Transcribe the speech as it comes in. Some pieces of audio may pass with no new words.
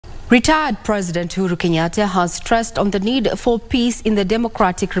Retired President Uhuru Kenyatta has stressed on the need for peace in the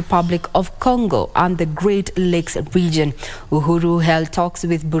Democratic Republic of Congo and the Great Lakes region. Uhuru held talks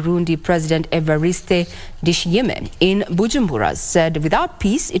with Burundi President Evariste Ndayishimiye in Bujumbura, said without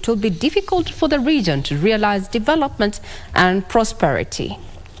peace it will be difficult for the region to realize development and prosperity.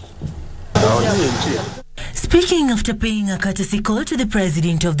 Speaking after paying a courtesy call to the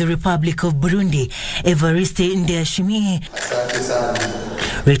President of the Republic of Burundi, Evariste Ndayishimiye,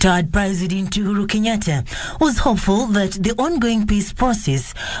 retired President Uhuru Kenyatta was hopeful that the ongoing peace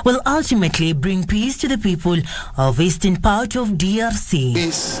process will ultimately bring peace to the people of eastern part of DRC.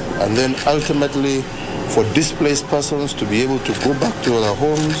 Peace, and then ultimately for displaced persons to be able to go back to their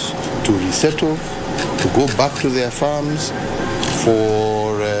homes, to resettle, to go back to their farms, for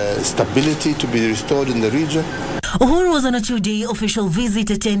stability to be restored in the region. Uhuru was on a two-day official visit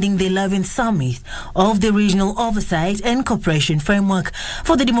attending the 11th summit of the Regional Oversight and Cooperation Framework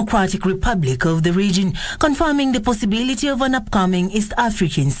for the Democratic Republic of the region, confirming the possibility of an upcoming East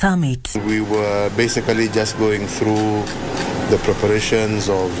African summit. We were basically just going through the preparations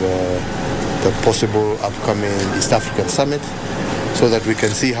of the possible upcoming East African summit so that we can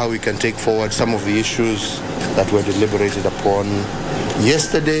see how we can take forward some of the issues that were deliberated upon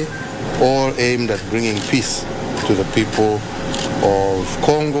yesterday, all aimed at bringing peace to the people of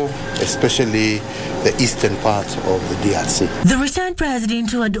Congo, especially the eastern part of the DRC. The retired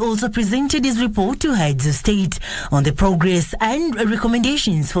president, who had also presented his report to heads of state on the progress and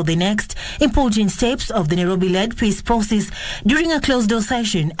recommendations for the next important steps of the Nairobi-led peace process during a closed-door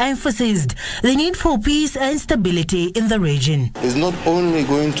session, emphasized the need for peace and stability in the region. It's not only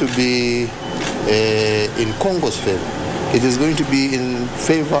going to be in Congo's favor, it is going to be in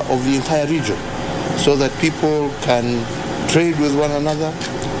favor of the entire region, so that people can trade with one another,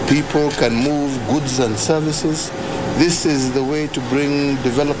 people can move goods and services. This is the way to bring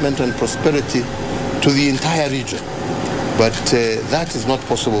development and prosperity to the entire region. But that is not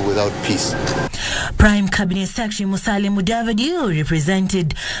possible without peace. Prime Cabinet Secretary Musalia Mudavadi, who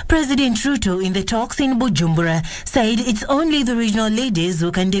represented President Ruto in the talks in Bujumbura, said it's only the regional leaders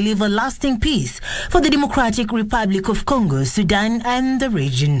who can deliver lasting peace for the Democratic Republic of Congo, Sudan and the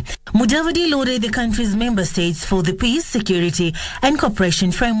region. Mudavadi lauded the country's member states for the peace, security and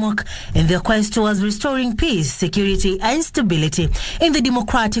cooperation framework in their quest towards restoring peace, security and stability in the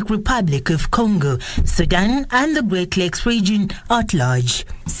Democratic Republic of Congo, Sudan and the Great Lakes region at large.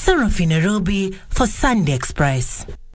 Sarafina Robi for Sunday Express.